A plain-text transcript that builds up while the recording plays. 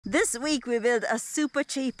This week we build a super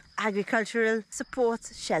cheap agricultural support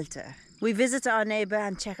shelter. We visit our neighbour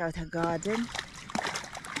and check out her garden.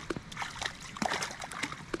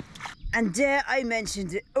 And dare I mention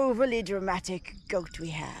the overly dramatic goat we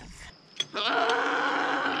have.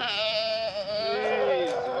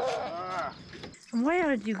 Why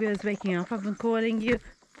aren't you guys waking up? I've been calling you.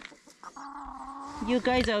 You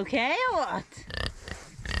guys okay or what?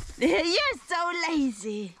 You're so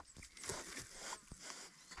lazy.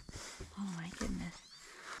 Oh my goodness.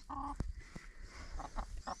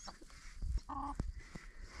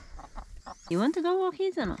 You want to go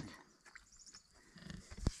walkies or not?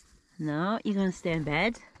 No, you're gonna stay in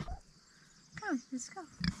bed? Come, let's go.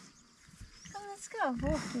 Come, let's go,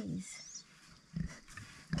 walkies.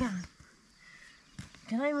 Come.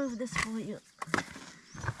 Can I move this for you?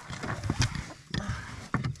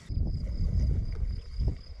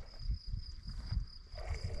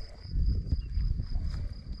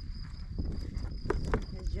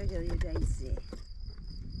 Juggle your Daisy.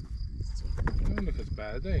 I wonder if it's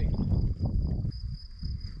bad, eh?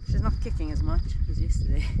 She's not kicking as much as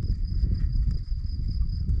yesterday.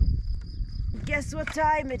 Guess what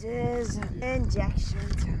time it is? Injection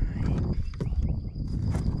time.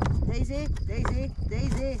 Daisy, Daisy,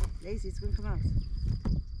 Daisy, Daisy, it's going to come out.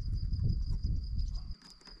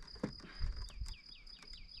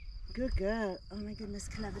 Good girl. Oh my goodness,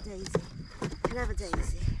 clever Daisy. Clever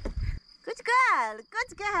Daisy.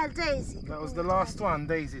 Good girl, Daisy. That was the last one,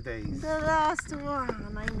 Daisy Days. The last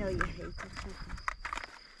one. I know you hate it.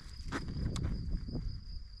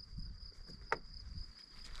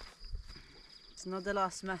 It's not the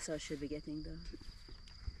last massage she'll be getting though.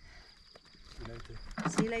 See you later.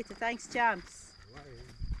 See you later. Thanks, champs. Bye.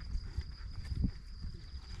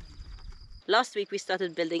 Last week we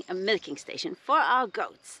started building a milking station for our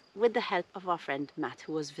goats with the help of our friend Matt,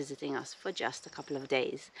 who was visiting us for just a couple of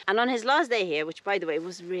days. And on his last day here, which by the way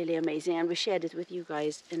was really amazing, and we shared it with you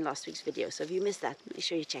guys in last week's video, so if you missed that, make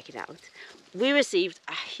sure you check it out. We received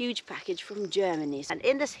a huge package from Germany, and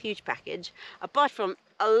in this huge package, apart from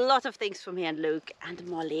a lot of things from me and Luke and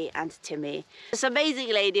Molly and Timmy, this amazing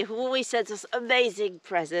lady who always sends us amazing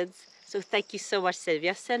presents, so thank you so much,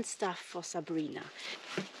 Sylvia, sent stuff for Sabrina.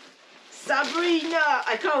 Sabrina!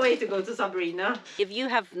 I can't wait to go to Sabrina. If you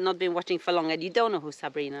have not been watching for long and you don't know who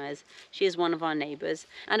Sabrina is, she is one of our neighbors.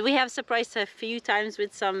 And we have surprised her a few times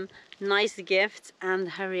with some nice gifts, and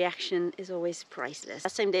her reaction is always priceless. The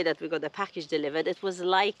same day that we got the package delivered, it was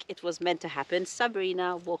like it was meant to happen.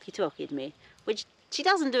 Sabrina walkie-talkied me, which she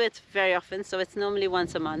doesn't do it very often, so it's normally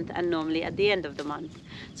once a month and normally at the end of the month.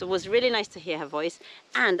 So it was really nice to hear her voice,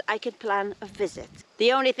 and I could plan a visit.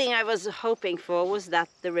 The only thing I was hoping for was that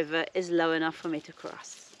the river is low enough for me to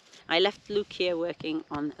cross. I left Luke here working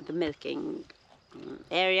on the milking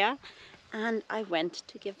area, and I went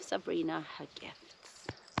to give Sabrina her gifts.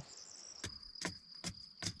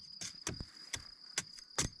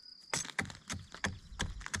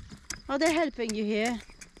 Oh, they're helping you here.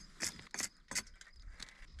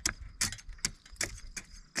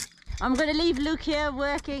 I'm gonna leave Luke here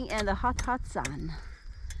working in the hot, hot sun.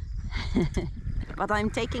 But I'm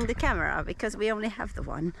taking the camera because we only have the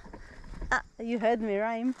one. Ah, you heard me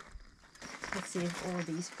rhyme. Let's see if all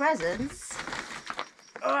these presents...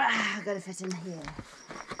 Oh, I gotta fit in here.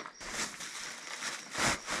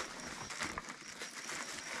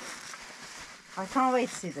 I can't wait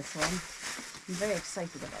to see this one. I'm very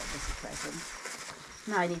excited about this present.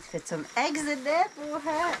 Now I need to fit some eggs in there for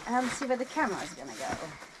her and see where the camera is gonna go.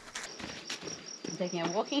 I'm taking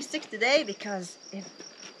a walking stick today because if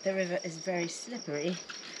the river is very slippery,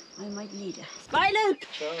 I might need it. Bye, Luke!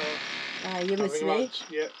 Ciao. You miss me?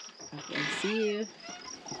 Yeah. Okay, see you.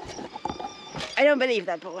 I don't believe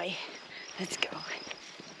that boy. Let's go.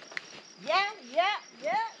 Yeah.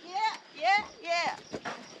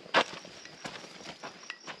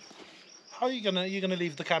 How are you gonna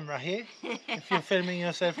leave the camera here if you're filming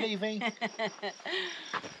yourself leaving?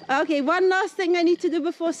 Okay, one last thing I need to do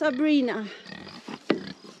before Sabrina.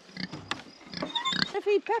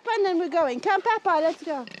 Feed Peppa and then we're going. Come, Peppa, let's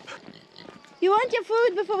go. You want your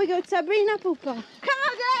food before we go to Sabrina, Poopa? Come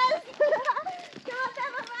on, girls! Come on,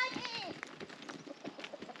 Peppa, find me!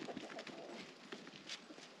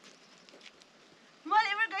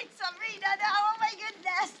 Molly, we're going to Sabrina now, oh my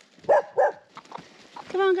goodness!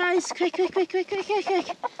 Come on, guys, quick.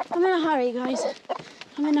 I'm in a hurry, guys.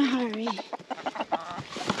 I'm in a hurry.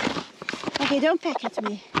 Okay, don't peck at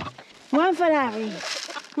me. One for Harry.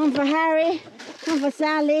 One for Harry. One for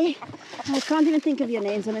Sally. I can't even think of your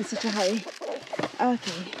names, I'm in such a hurry.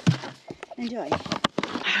 Okay, enjoy.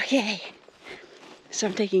 Okay, so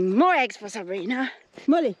I'm taking more eggs for Sabrina.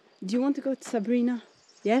 Molly, do you want to go to Sabrina?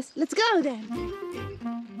 Yes, let's go then.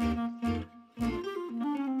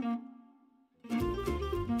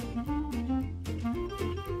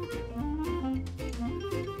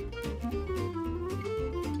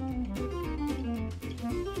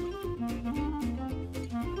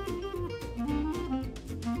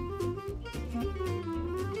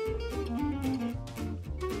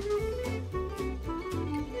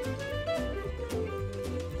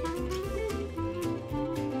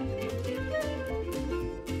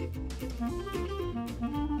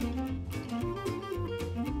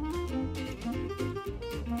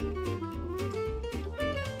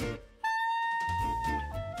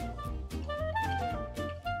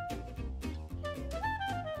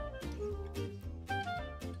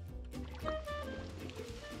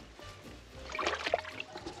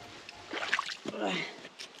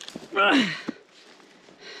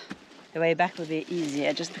 The way back will be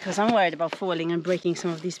easier just because I'm worried about falling and breaking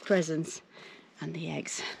some of these presents and the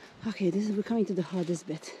eggs. Okay, we're coming to the hardest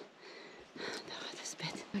bit. The hardest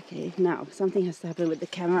bit. Okay, now something has to happen with the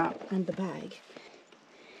camera and the bag.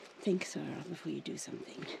 Think, Sarah, before you do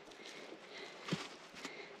something.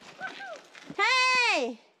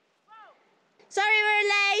 Hey! Sorry we're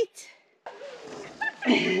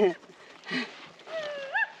late!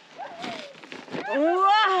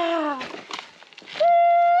 Wow!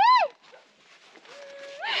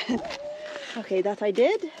 Okay, that I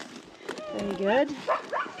did. Very good.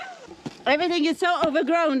 Everything is so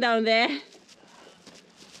overgrown down there.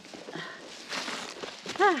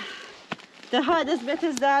 The hardest bit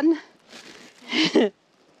is done.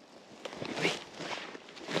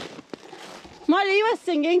 Molly was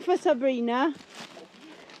singing for Sabrina.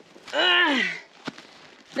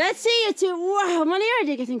 Let's see you two. Wow, Molly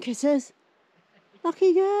already getting kisses.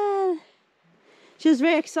 Lucky girl. She was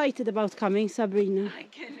very excited about coming, Sabrina. I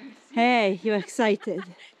can see. Hey, you're excited.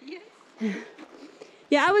 Yes.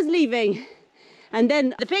 Yeah, I was leaving. And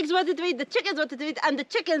then the pigs wanted to eat, the chickens wanted to eat, and the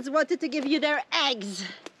chickens wanted to give you their eggs.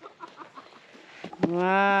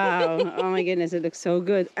 Wow. Oh my goodness, it looks so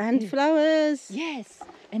good. And flowers. Yes.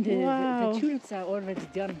 And the tulips are already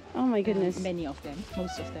done. Oh my goodness. Many of them,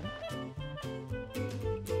 most of them.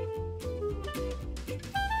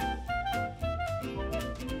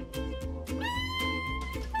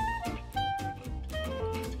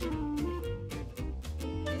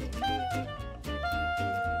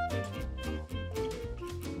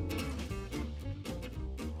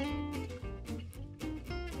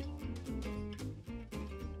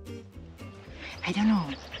 I don't know.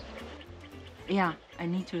 Yeah, I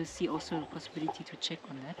need to see also the possibility to check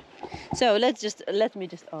on that. So let me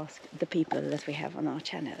just ask the people that we have on our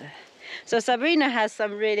channel. So Sabrina has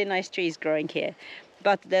some really nice trees growing here,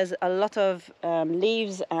 but there's a lot of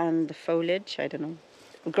leaves and foliage, I don't know,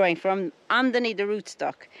 growing from underneath the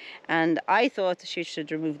rootstock. And I thought she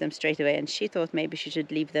should remove them straight away, and she thought maybe she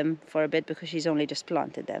should leave them for a bit because she's only just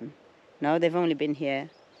planted them. No, they've only been here,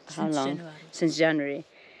 how long? January. Since January.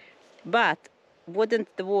 But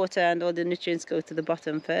wouldn't the water and all the nutrients go to the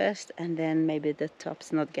bottom first, and then maybe the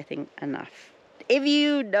top's not getting enough? If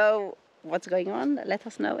you know what's going on, let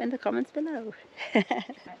us know in the comments below.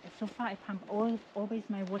 So far I pump always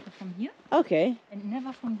my water from here Okay, and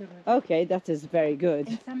never from the river. okay, that is very good.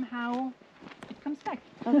 And somehow it comes back.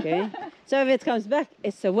 Okay, so if it comes back,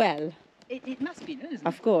 it's a well. It must be, isn't it?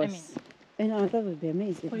 Of course. I mean, You know, that would be for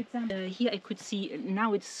amazing. example, here I could see,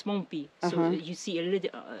 now it's swampy, so you see a little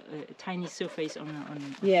tiny surface on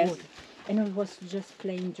Yes. water. And it was just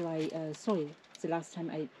plain dry soil. It's the last time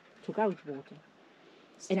I took out water.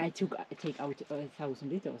 And I take out 1,000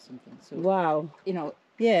 liters or something. So, Wow. you know,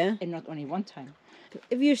 Yeah. and not only one time.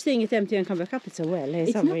 If you're seeing it empty and come back up, it's a well. Hey,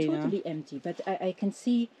 It's Sabrina. not totally empty, but I can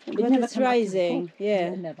see it But never it's come up to the rising, top. yeah.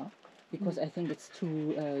 Never, because I think it's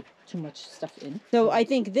too much stuff in. So I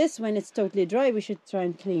think this, when it's totally dry, we should try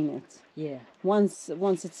and clean it. Yeah. Once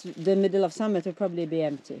it's the middle of summer, it will probably be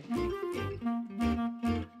empty.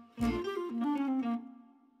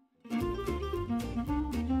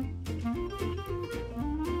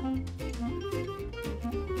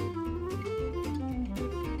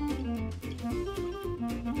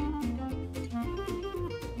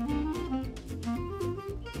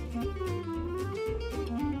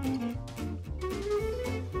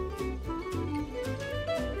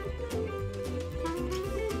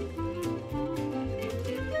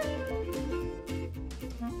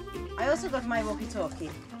 I also got my walkie-talkie.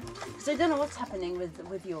 So I don't know what's happening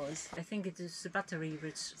with yours. I think it is the battery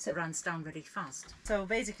which runs down very fast. So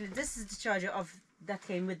basically this is the charger of that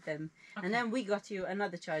came with them. Okay. And then we got you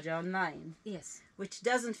another charger online, Yes. which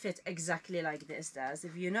doesn't fit exactly like this does.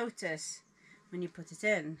 If you notice when you put it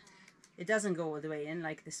in, It doesn't go all the way in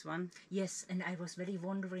like this one. Yes, and I was very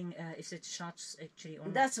wondering if it charges actually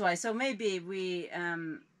on. That's why. So maybe we,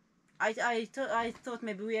 I thought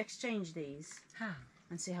maybe we exchange these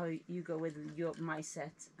and see how you go with my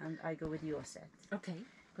set and I go with your set. Okay.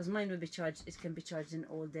 Because mine will be charged. It can be charged in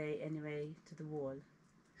all day anyway to the wall.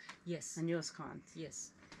 Yes. And yours can't.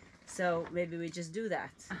 Yes. So maybe we just do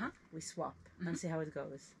that. Uh-huh. We swap and see how it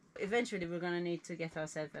goes. Eventually, we're gonna need to get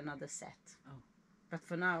ourselves another set. Oh. But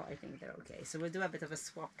for now, I think they're okay. So we'll do a bit of a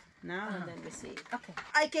swap now, and then we see. Okay.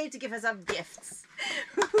 I came to give her some gifts,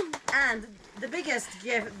 and the biggest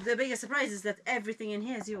gift, the biggest surprise is that everything in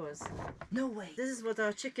here is yours. No way. This is what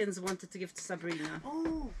our chickens wanted to give to Sabrina.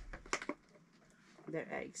 Oh. Their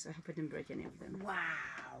eggs. I hope I didn't break any of them. Wow.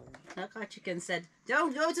 Like our chicken said,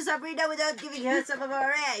 "Don't go to Sabrina without giving her some of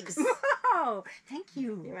our eggs." Wow. Thank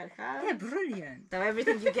you. You're welcome. Yeah, brilliant. So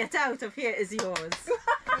everything you get out of here is yours.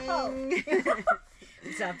 Wow.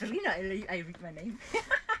 Sabrina, I read my name.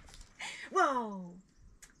 Wow.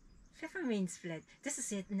 Pfefferminzblatt. This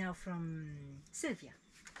is it now from Sylvia.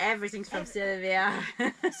 Everything's from Sylvia.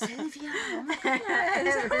 Sylvia. Oh my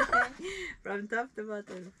goodness. From top to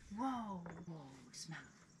bottom. Whoa. Whoa. Smell.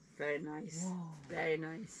 Very nice. Whoa. Very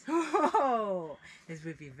nice. Oh, this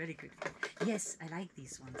will be very good. Yes, I like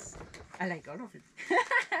these ones. I like all of it.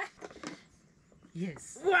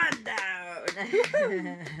 Yes. One down.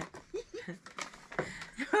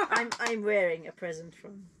 I'm wearing a present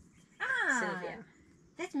from Sylvia.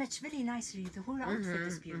 That matches very nicely. The whole outfit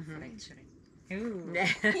is beautiful, actually. Ooh.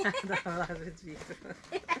 It's beautiful.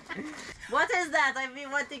 What is that? I've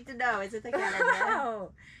been wanting to know. Is it a calendar?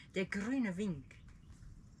 Oh, the grüne Wink.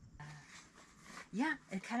 Yeah,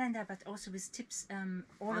 a calendar, but also with tips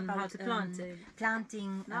all On about how to plant it.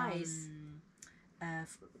 planting. Nice.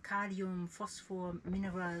 Kalium, phosphor,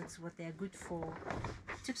 minerals, what they're good for.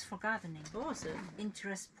 Tips for gardening. Awesome.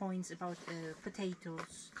 Interest points about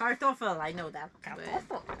potatoes. Kartoffel, I know that.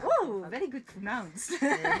 Kartoffel. Oh, very good pronounced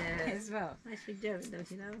as well. I speak German,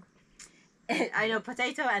 don't you know? I know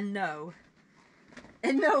potato and no.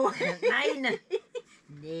 No. Nein.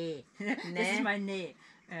 Nee. This is my nee.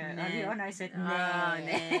 Earlier on I said nee. Oh,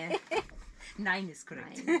 nee. Nine is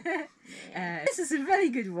correct. Nine. This is a very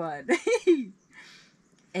good one.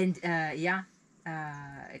 And yeah,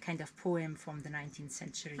 a kind of poem from the 19th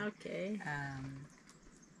century. Okay.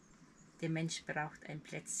 Der Mensch braucht ein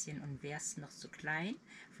Plätzchen und wär's noch so klein,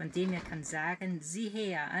 von dem er kann sagen, sieh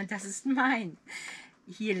her, das ist mein.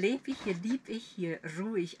 Hier lebe ich, hier lieb ich, hier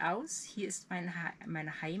ruhe ich aus, hier ist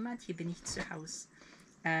meine Heimat, hier bin ich zu Haus.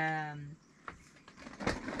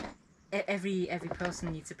 Every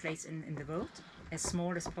person needs a place in the world, as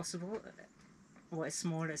small as possible, or as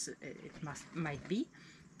small as it might be.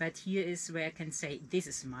 But here is where I can say, this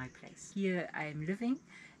is my place. Here I am living,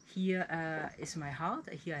 here is my heart,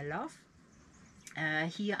 here I love.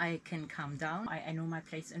 Here I can calm down, I know my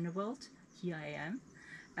place in the world, here I am.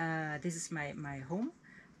 This is my home,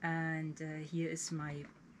 and here is my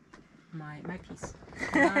peace.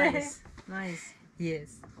 Nice. Nice.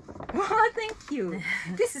 Yes. Oh, thank you.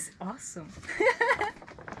 This is awesome.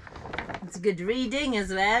 It's good reading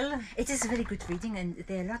as well. It is very good reading, and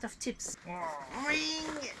there are a lot of tips.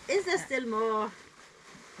 Ring. Is there still more?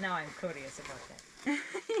 Now I'm curious about that.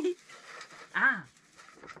 Ah.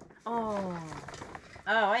 Oh.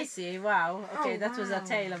 Oh, I see. Wow. Okay, Oh, that was a wow.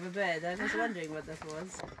 tail of a bird. I was wondering what that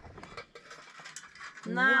was.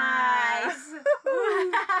 Wow. Nice.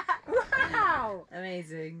 Wow.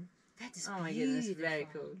 Amazing. That is Oh my goodness, very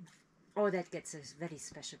beautiful. cool. Oh, that gets a very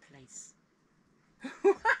special place.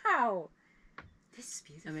 Wow. This is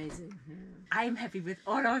beautiful. Amazing. I'm happy with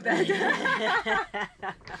all of that.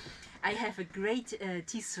 I have a great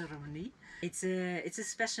tea ceremony. It's a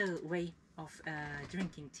special way of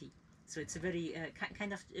drinking tea. So it's a very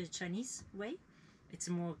kind of Chinese way. It's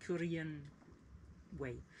a more Korean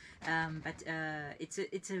way, but it's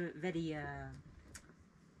a very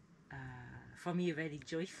for me a very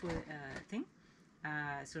joyful thing.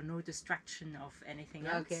 So no distraction of anything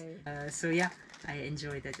else. Okay. So yeah, I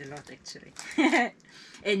enjoy that a lot actually.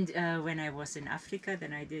 And when I was in Africa,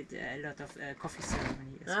 then I did a lot of coffee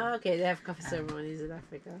ceremony as well. Oh, okay, they have coffee ceremonies in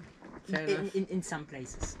Africa. Fair enough. In some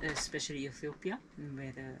places, especially Ethiopia,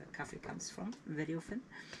 where the coffee comes from very often.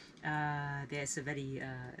 There's a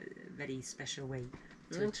very special way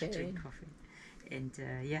to drink coffee. And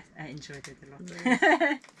yeah, I enjoyed it a lot.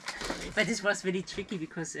 Nice. But it was really tricky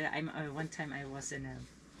because one time I was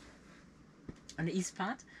on the east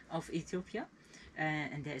part of Ethiopia,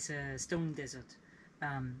 and there is a stone desert.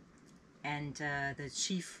 And the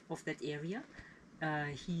chief of that area,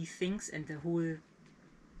 he thinks, and the whole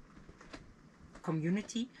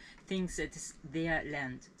community thinks that it's their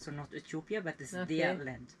land, so not Ethiopia, but it's Okay. their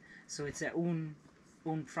land. So it's their own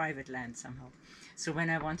private land somehow. So when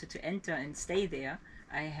I wanted to enter and stay there,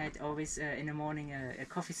 I had always in the morning a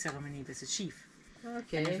coffee ceremony with the chief.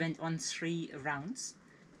 Okay. And it went on 3 rounds,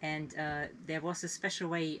 and there was a special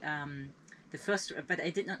way. The first, but I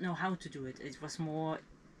did not know how to do it. It was more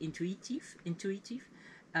intuitive,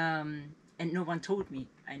 and no one told me.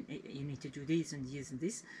 You need to do this and this and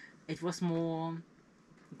this. It was more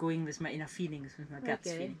going with my inner feelings, with my gut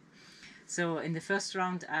feeling. So in the first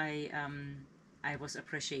round, I was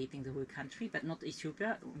appreciating the whole country, but not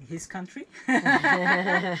Ethiopia, his country,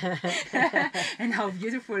 and how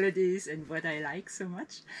beautiful it is, and what I like so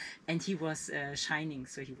much. And he was shining,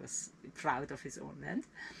 so he was proud of his own land.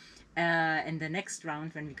 And the next round,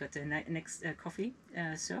 when we got the next coffee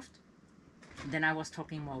served, then I was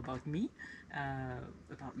talking more about me,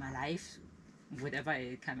 about my life, whatever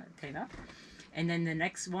it came up. And then the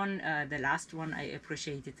next one, the last one, I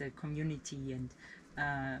appreciated the community and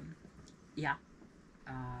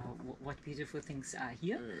what beautiful things are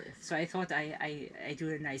here. So I thought I do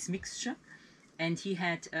a nice mixture, and he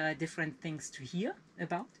had different things to hear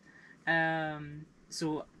about. So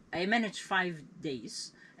I managed 5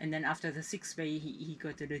 days, and then after the 6th day he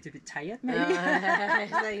got a little bit tired maybe.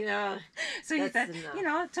 Like, no, so he said,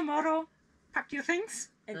 enough. Tomorrow pack your things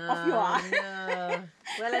and off you are. No.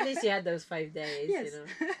 Well, at least you had those 5 days. Yes.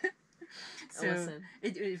 So Awesome.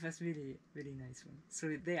 it was really, really nice one. So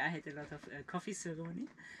there I had a lot of coffee ceremony,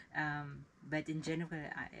 but in general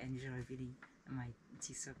I enjoy really my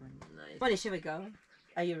tea ceremony. Nice. Molly, shall we go?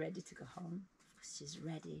 Are you ready to go home? She's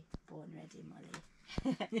ready, born ready, Molly.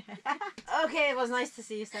 Okay, it was nice to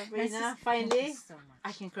see you, Sabrina. Finally, thank you so much.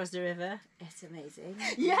 I can cross the river. It's amazing.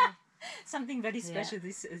 Yeah, something very special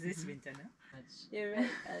this winter, no? You're very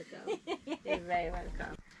welcome. You're very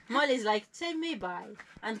welcome. Molly's like, say me bye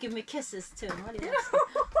and give me kisses too. Molly wants to.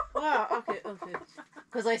 Wow, okay.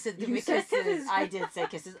 Because I said give You me said kisses. kisses. I did say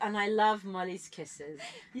kisses, and I love Molly's kisses.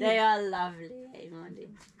 They are lovely, eh, Molly?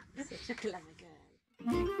 Such a clever girl.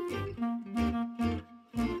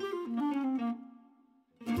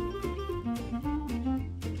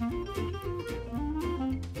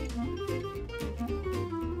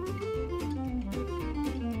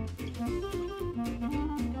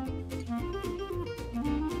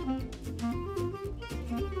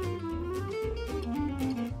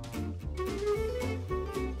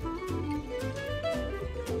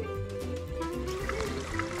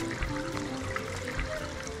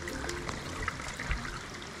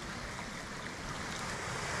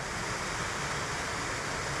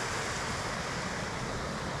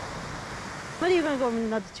 When are you going to go and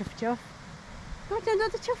another chuff chuff? Go to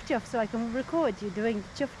another chuff chuff so I can record you doing the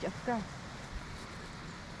chuff chuff. Go.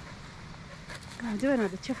 Go, do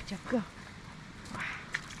another chuff chuff. Go. Wow.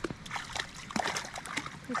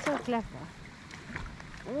 You're so clever.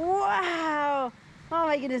 Wow. Oh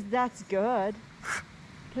my goodness, that's good.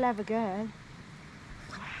 Clever girl.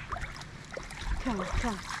 Wow. Come on,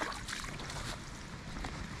 come on.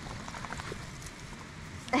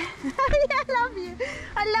 I love you.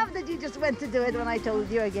 I love that you just went to do it when I told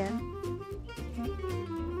you again.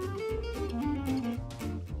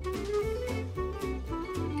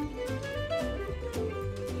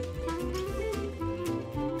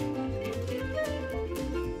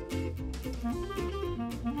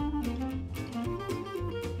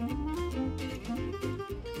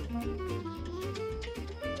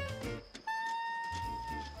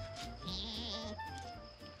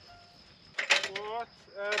 What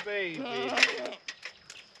a baby.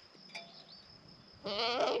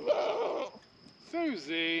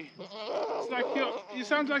 Susie, it's like you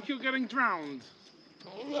sound like you're getting drowned.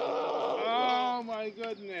 Oh my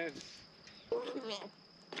goodness. Jesus.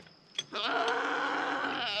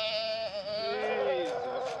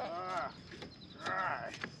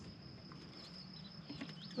 Christ.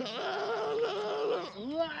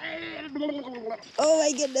 Oh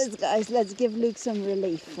my goodness, guys, let's give Luke some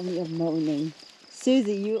relief from your moaning.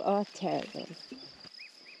 Susie, you are terrible.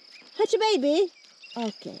 How's your baby?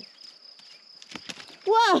 Okay.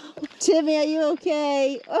 Whoa! Timmy, are you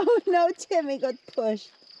okay? Oh no, Timmy got pushed.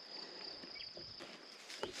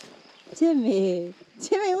 Timmy,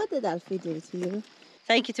 what did Alfie do to you?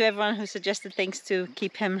 Thank you to everyone who suggested things to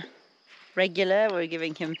keep him regular. We're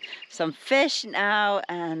giving him some fish now,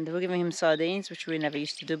 and we're giving him sardines, which we never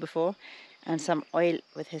used to do before, and some oil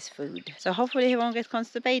with his food. So hopefully he won't get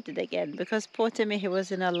constipated again, because poor Timmy, he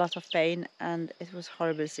was in a lot of pain and it was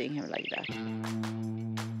horrible seeing him like that.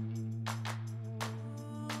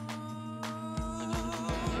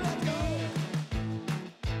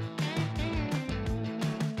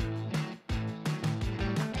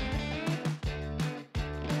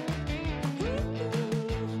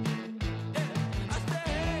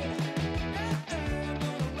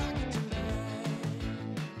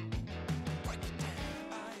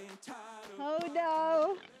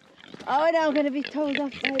 Oh no, I'm gonna be told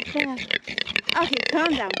off by that. Okay,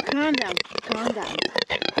 calm down, calm down, calm down.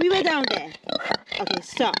 We were down there. Okay,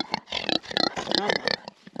 stop. Calm down.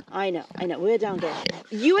 I know, we're down there.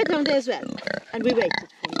 You were down there as well. And we waited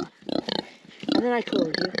for you. And then I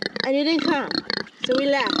called you. And you didn't come. So we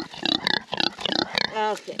left.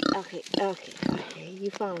 Okay. You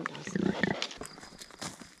found us.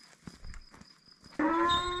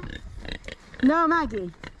 No,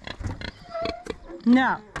 Maggie.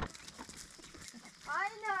 No. I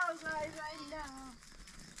know, guys, I know.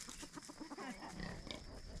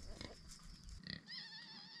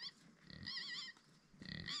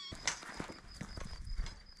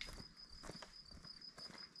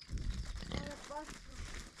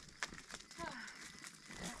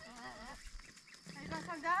 Are you going to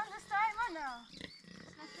come down this time or no?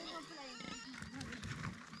 Let's go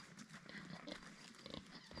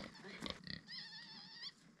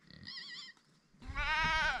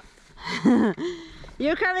play.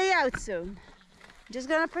 You're coming out soon. Just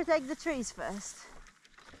gonna protect the trees first.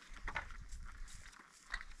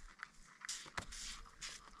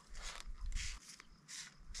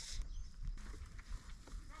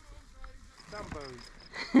 Dumbo.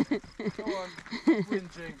 Go on,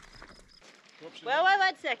 whinging. Well,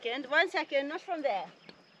 1 second, not from there.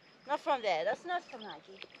 Not from there, that's not for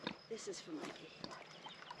Maggie. This is for Maggie.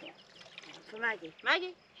 Yeah. For Maggie.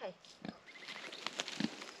 Maggie, hey.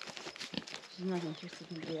 She's not interested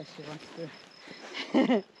in this, she wants to.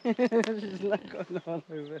 She's like going all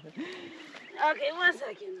over. Okay, 1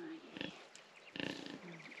 second, Maggie.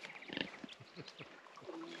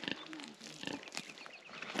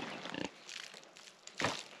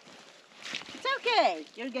 It's okay,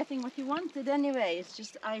 you're getting what you wanted anyway. It's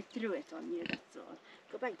just I threw it on you, that's all.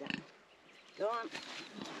 Go back down. Go on.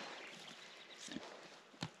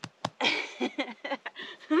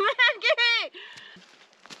 Maggie!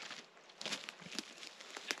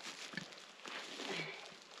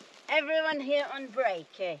 Everyone here on break,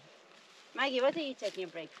 eh? Maggie, what are you taking a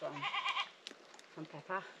break from? From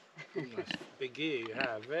Peppa? Nice big ear you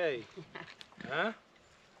have, eh? Huh?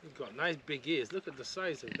 You've got nice big ears. Look at the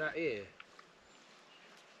size of that ear.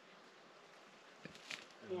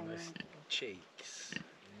 And Yeah, nice right. cheeks.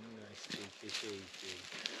 Nice cheeky.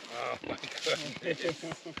 Oh my goodness.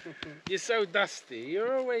 You're so dusty.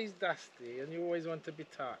 You're always dusty and you always want to be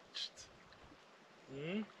touched.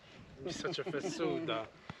 Hmm? You're such a fesuda.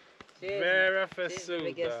 Vera She's the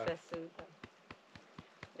biggest fesuda. fesuda.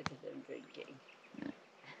 Look at them drinking.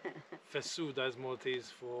 Fesuda is Maltese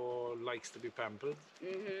for likes to be pampered.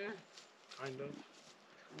 Mm-hmm. Kind of.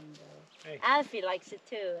 And, Hey. Alfie likes it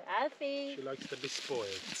too. Alfie! She likes to be spoiled.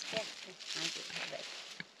 Yes,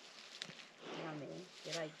 yummy.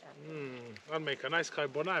 You like that? I'll make a nice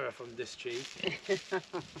carbonara from this cheese.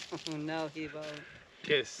 No, he won't.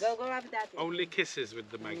 Kiss. Go have that. Only kisses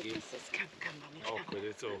with the Maggie. Kisses. Come, mommy. Come. Awkward,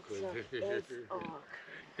 it's awkward. It's awkward.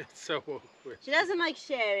 It's so awkward. She doesn't like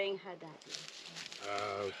sharing her daddy.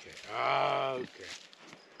 Okay.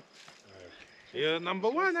 You're number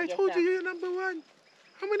one. I told you you're number one.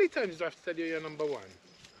 How many times do I have to tell you you're number one?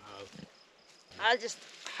 I'll just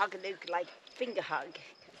hug Luke like finger hug.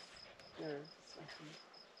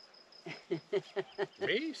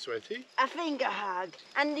 Me? Sweaty? A finger hug.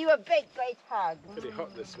 And you a big, great hug. Pretty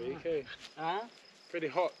hot this week, eh? Huh? Pretty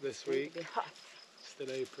hot this week. Pretty hot.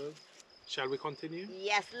 Still April. Shall we continue?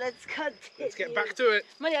 Yes, let's continue. Let's get back to it.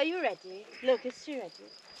 Molly, are you ready? Look, is she ready?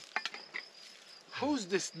 Who's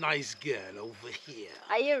this nice girl over here?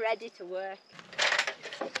 Are you ready to work?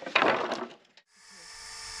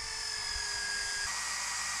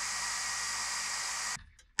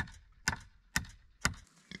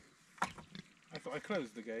 I thought I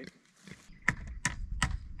closed the gate.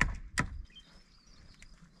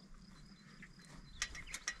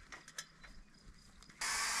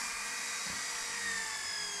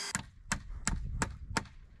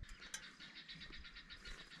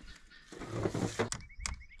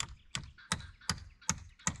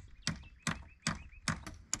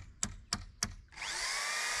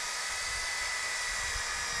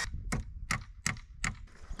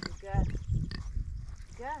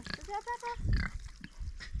 Good girl, Peppa.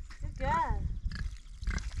 Good girl.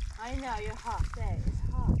 I know, you're hot there. It's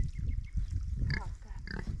hot.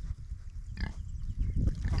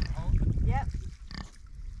 Yep.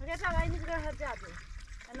 Okay, Peppa, I need to go have Daddy.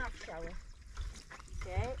 Enough shower.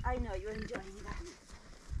 Okay, I know you're enjoying that.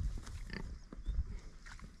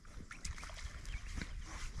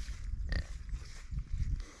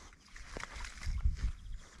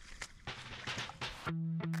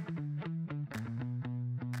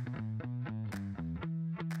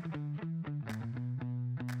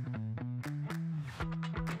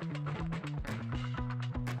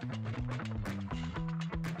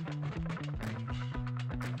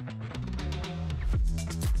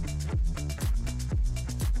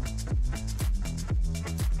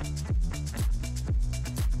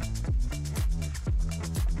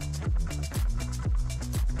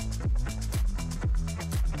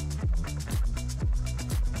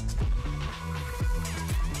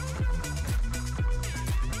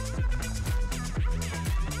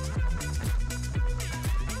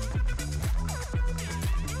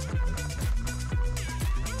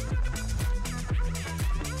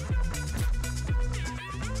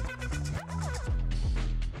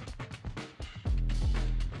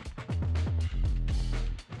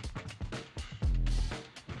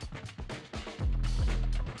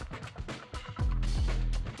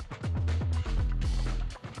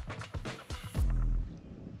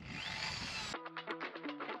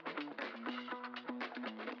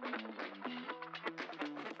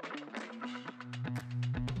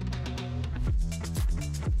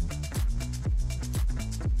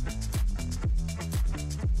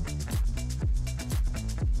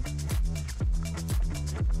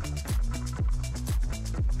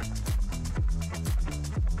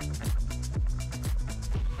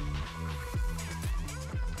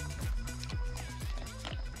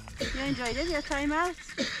 You enjoyed it, your time out?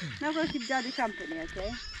 Now go keep Daddy company,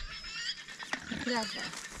 okay? Gracias.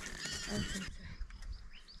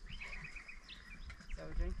 So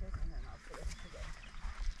drink it and then I'll put it together.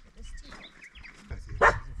 This tea.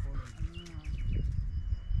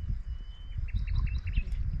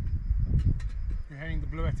 You're hearing the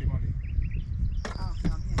bluetti, Molly. Oh,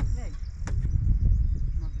 I'm here today.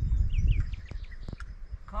 Not the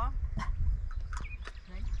car.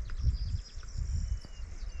 Okay.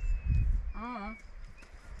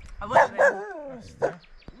 I was there.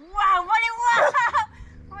 Wow, Molly, wow!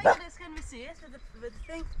 Oh my goodness, can we see it with the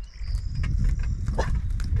thing?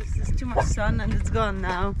 This is too much sun and it's gone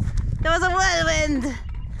now. There was a whirlwind!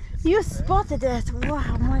 You spotted it!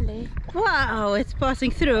 Wow, Molly. Wow, it's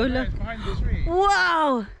passing through. Look. It's behind the tree.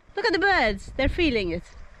 Wow! Look at the birds. They're feeling it.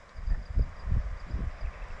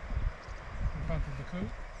 In front of the coop.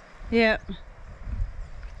 Yeah.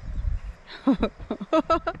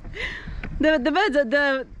 the birds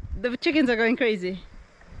are, the chickens are going crazy.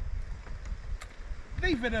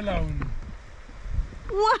 Leave it alone.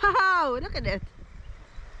 Wow! Look at it.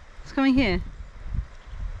 It's coming here.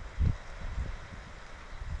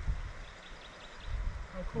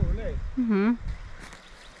 How cool, eh? Mm-hmm.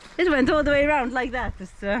 It went all the way around like that.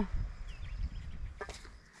 Just,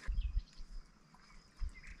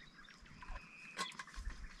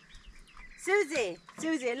 Susie!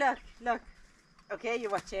 Susie, look, look. Okay,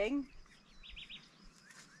 you're watching.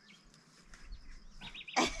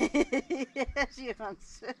 She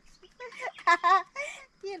wants it.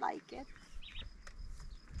 You like it.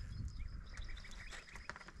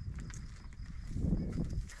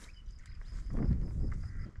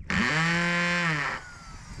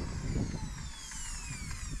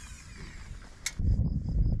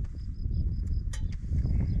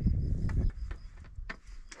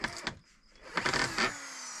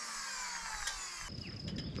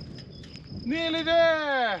 Nearly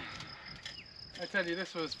there! I tell you,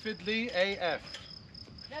 this was fiddly AF.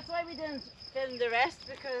 That's why we didn't film the rest,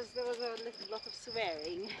 because there was a lot of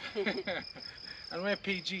swearing. And we're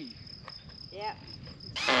PG. Yeah.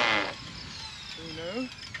 You know?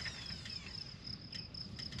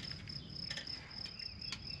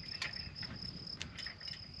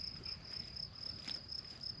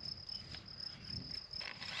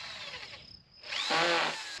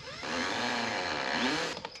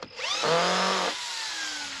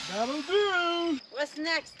 That'll do! What's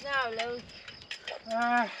next now, Luke?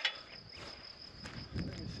 Let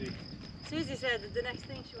me see. Susie said that the next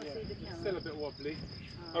thing she wants to see the It's camera. still a bit wobbly.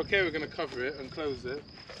 Oh. Okay, we're going to cover it and close it.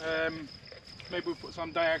 Maybe we'll put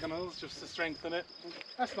some diagonals just to strengthen it.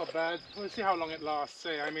 That's not bad. We'll see how long it lasts.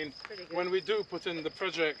 I mean, when we do put in the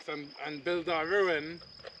project and build our ruin,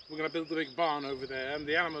 we're going to build a big barn over there, and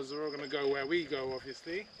the animals are all going to go where we go,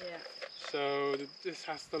 obviously. Yeah. So this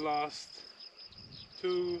has to last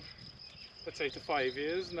let's say to 5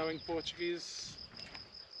 years, knowing Portuguese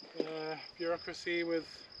bureaucracy with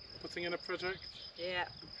putting in a project. Yeah.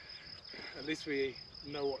 At least we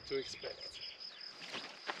know what to expect.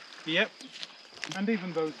 Yep. And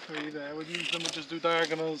even those three there, we'll use them, we'll just do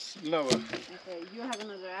diagonals lower. Okay, you have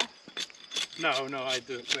another axe? No, I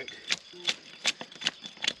do it quick.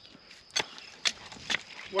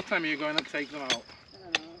 What time are you going to take them out? I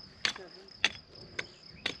don't know, 7.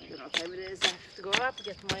 I don't know what time it is. I have to go up,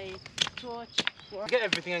 get my torch. Get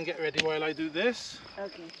everything and get ready while I do this.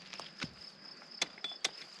 Okay.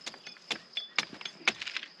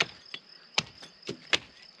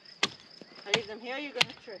 I leave them here, you're going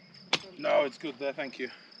to trip. No, it's good there, thank you.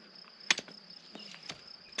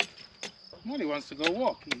 Molly wants to go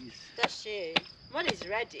walkies. Does she? Molly's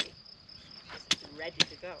ready. She's ready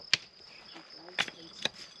to go.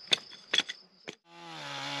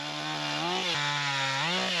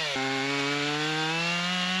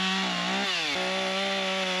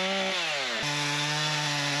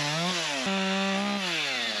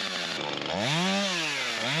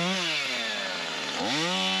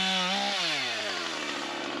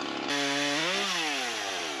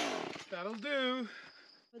 That'll do.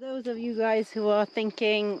 For those of you guys who are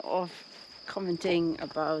thinking of commenting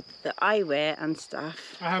about the eyewear and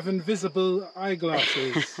stuff, I have invisible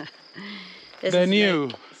eyeglasses. this They're is new.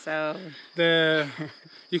 like, so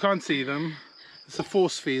You can't see them. It's a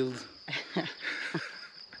force field.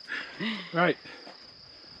 Right.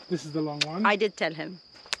 This is the long one. I did tell him.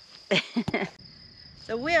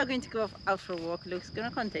 So we are going to go out for a walk. Luke's going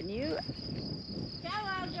to continue. Come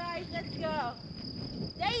on guys, let's go.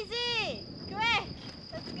 Daisy, quick,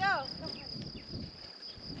 let's go.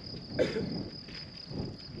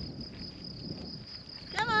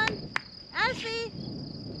 Come on, Alfie.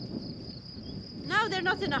 No, they're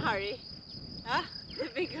not in a hurry. Huh?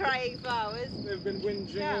 They've been crying for hours. They've been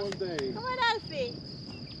whinging all day. Come on, Alfie.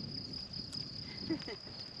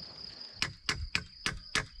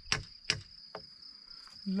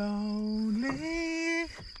 Lonely,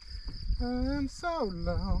 I'm so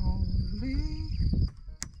lonely.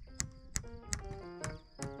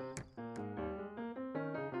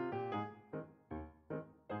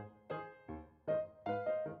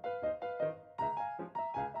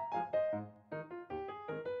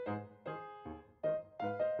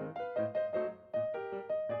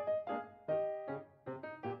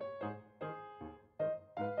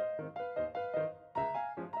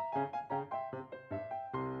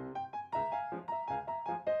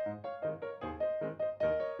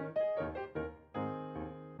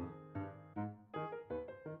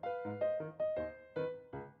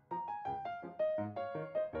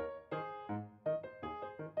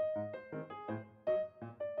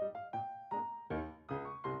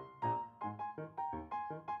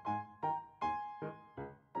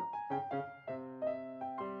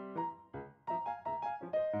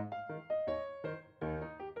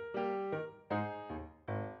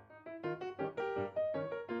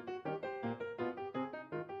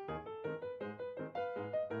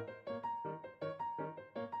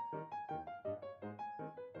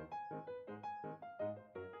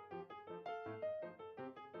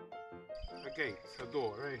 A gate, a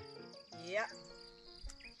door, eh? Yeah.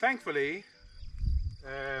 Thankfully,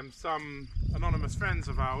 some anonymous friends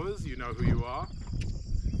of ours, you know who you are,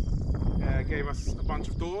 gave us a bunch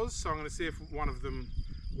of doors, so I'm going to see if one of them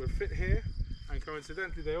will fit here. And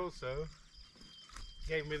coincidentally, they also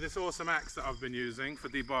gave me this awesome axe that I've been using for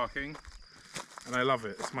debarking, and I love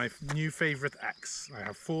it. It's my new favorite axe. I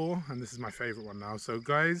have 4, and this is my favorite one now. So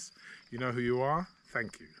guys, you know who you are.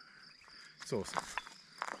 Thank you. It's awesome.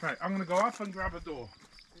 Right, I'm going to go up and grab a door.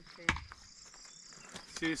 Okay.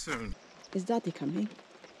 See you soon. Is Daddy coming?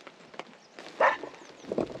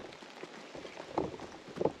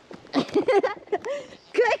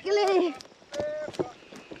 Quickly!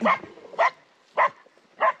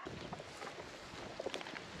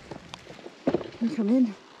 Come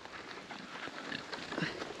in.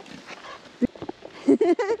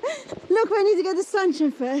 Look, we need to get the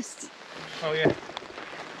sunshine first. Oh yeah.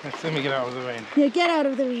 Let me get out of the rain. Yeah, get out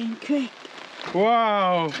of the rain, quick.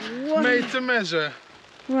 Wow! Wow. Made to measure.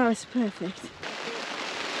 Wow, it's perfect.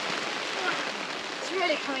 It's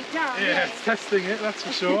really coming down. Yeah, it's testing it, that's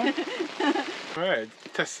for sure. Alright,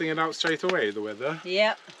 testing it out straight away, the weather.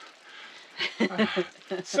 Yep.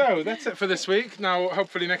 So, that's it for this week. Now,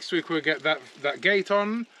 hopefully next week we'll get that gate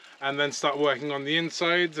on and then start working on the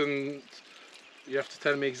inside, and you have to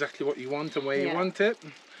tell me exactly what you want and where you want it.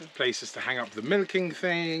 Places to hang up the milking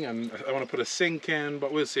thing, and I want to put a sink in,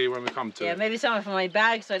 but we'll see when we come to it. Yeah, maybe somewhere for my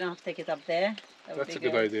bag so I don't have to take it up there. That's a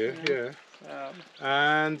good idea, yeah. So.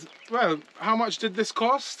 And, well, how much did this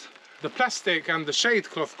cost? The plastic and the shade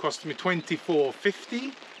cloth cost me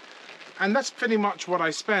 $24.50, and that's pretty much what I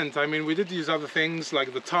spent. I mean, we did use other things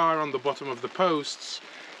like the tar on the bottom of the posts.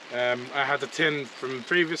 I had a tin from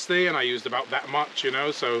previously and I used about that much, you know,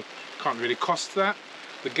 so can't really cost that.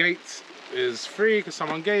 The gate is free because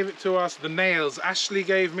someone gave it to us. The nails Ashley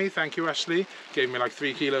gave me, thank you Ashley, gave me like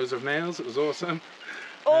 3 kilos of nails. It was awesome.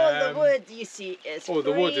 All the wood you see is free. All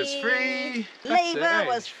the wood is free. Labour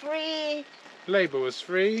was free. Labour was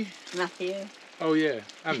free. Matthew. Oh yeah,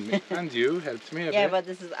 and me, and you helped me a Yeah, bit. but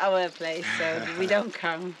this is our place, so we don't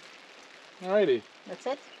count. Alrighty. That's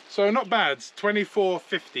it. So not bad.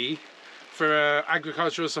 $24.50 for a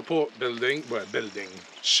agricultural support building. Well,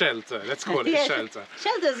 shelter. Let's call it a shelter.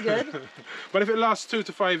 Shelter's good. But if it lasts 2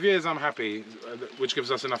 to 5 years, I'm happy, which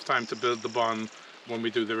gives us enough time to build the barn when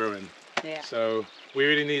we do the ruin. Yeah. So we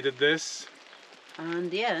really needed this.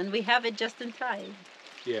 And yeah, and we have it just in time.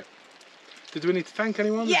 Yeah. Did we need to thank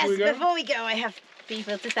anyone Yes, before we go? before we go, I have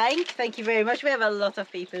people to thank. Thank you very much. We have a lot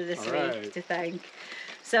of people this week Alright. to thank.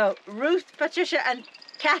 So Ruth, Patricia and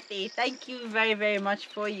Kathy, thank you very, very much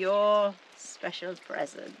for your special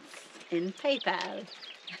presents in PayPal.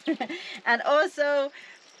 And also,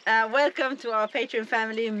 welcome to our Patreon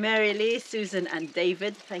family, Mary Lee, Susan and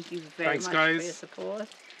David. Thank you very much guys. for your support.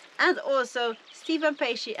 And also Stephen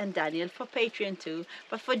Pacey and Daniel for Patreon too,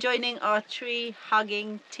 but for joining our tree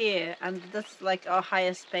hugging tier, and that's like our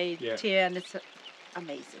highest paid tier, and it's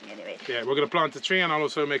amazing anyway. Yeah, we're going to plant a tree, and I'll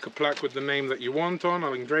also make a plaque with the name that you want on.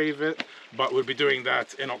 I'll engrave it, but we'll be doing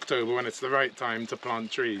that in October when it's the right time to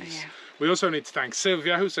plant trees. Yeah. We also need to thank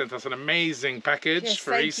Sylvia, who sent us an amazing package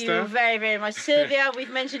for Easter. Thank you very, very much, Sylvia.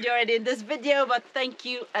 We've mentioned you already in this video, but thank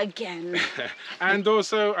you again. And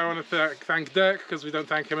also, I want to thank Dirk, because we don't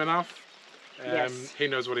thank him enough. Yes. He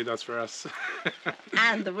knows what he does for us.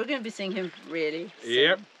 And we're going to be seeing him really soon.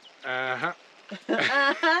 Yep.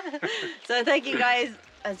 So thank you guys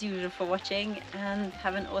as usual for watching, and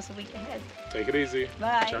have an awesome week ahead. Take it easy.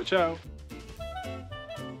 Bye. Ciao, ciao.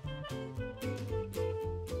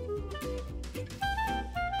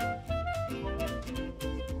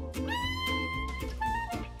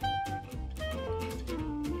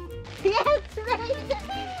 Yes, it's raining.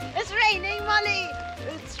 It's raining, Molly.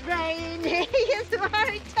 It's raining. It's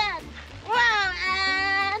very tan. Wow,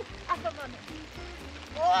 and up on it.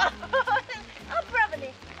 Whoa. Up,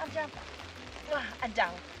 Robin. I'll jump up. And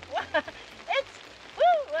down.